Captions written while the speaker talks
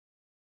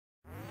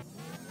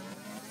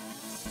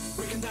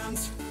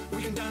dance,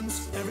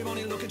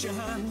 everybody look at your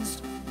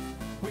hands.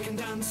 We can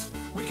dance,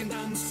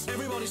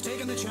 everybody's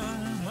taking the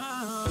chance.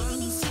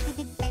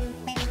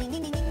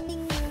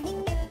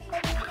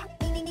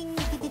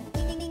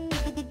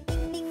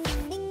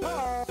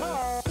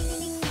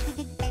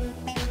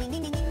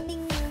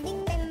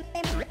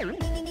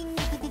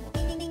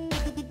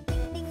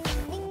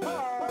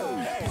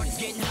 Party's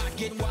getting hot,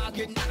 getting wild,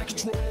 getting out of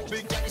control.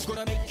 Big Daddy's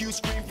gonna make you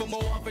scream for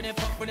more, humping and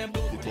pumping and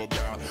blow the club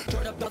down.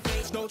 Turn up the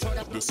bass, no turn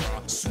up the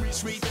sound. Sweet,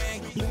 sweet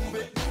thing, move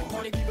it.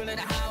 Party people in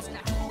the house,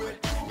 do it.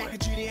 Like a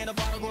genie in a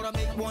bottle, gonna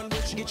make one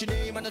wish. Get your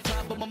name on the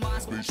top of my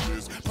mind,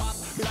 speechless. Pop,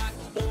 rock,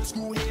 old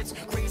school hits.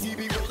 Crazy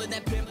be rolling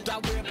that pimp, I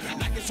whip.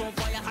 Like it's on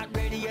fire, hot,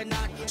 ready or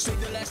not. Straight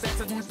the last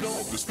dance as we blow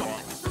up the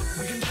spot.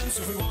 We can dance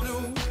if we want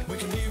to. We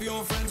can leave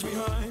your friends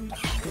behind.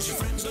 Cause your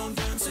friends don't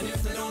dance, and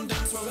if they don't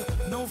dance, well,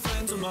 no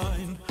friends of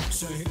mine.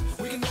 Say,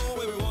 we can go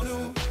where we want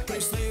to,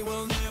 place they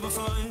will never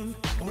find.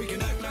 And we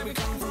can act like we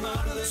come from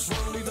out of this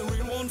world, leave the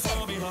real one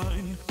far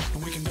behind.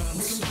 And we can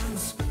dance,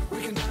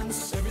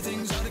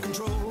 everything's out of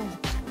control.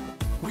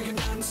 We can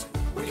dance,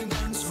 we're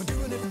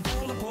doing it from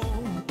pole to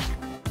pole.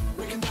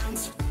 We can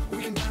dance,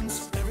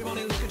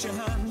 everybody look at your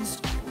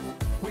hands.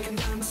 We can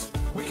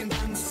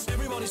dance,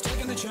 everybody's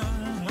taking the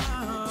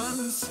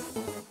chance.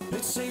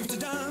 It's safe to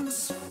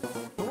dance,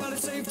 well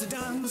it's safe to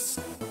dance.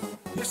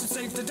 Yes, it's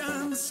safe to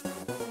dance.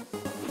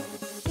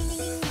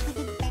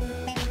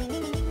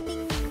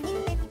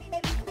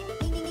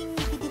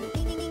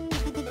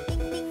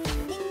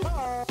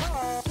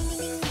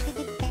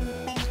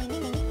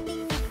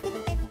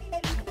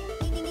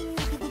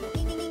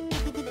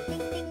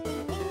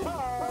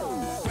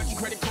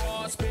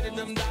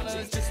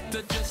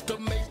 Just to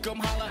make them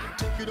holler,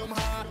 taking them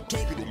high,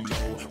 taking them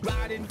low,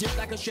 riding dip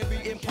like a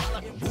Chevy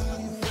Impala.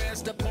 Ooh,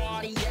 where's the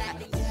party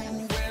at?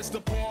 Ooh, where's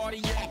the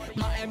party at?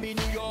 Miami,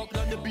 New York,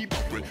 London be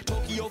bumping,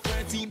 Tokyo,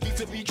 France, team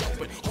pizza be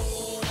jumping.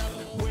 Hold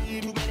up,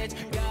 wait 2 minutes,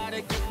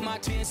 gotta get my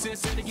 10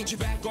 cents in to get you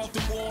back off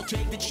the wall,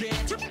 take the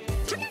chance.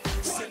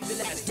 Send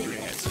the last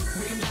dance.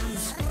 We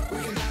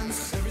can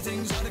dance,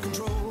 everything's out of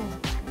control.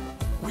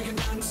 We can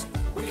dance,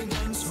 we're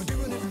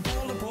doing it from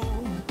pole to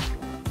pole.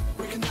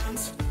 We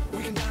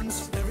can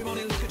dance,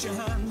 everybody look at your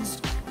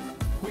hands.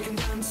 We can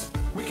dance,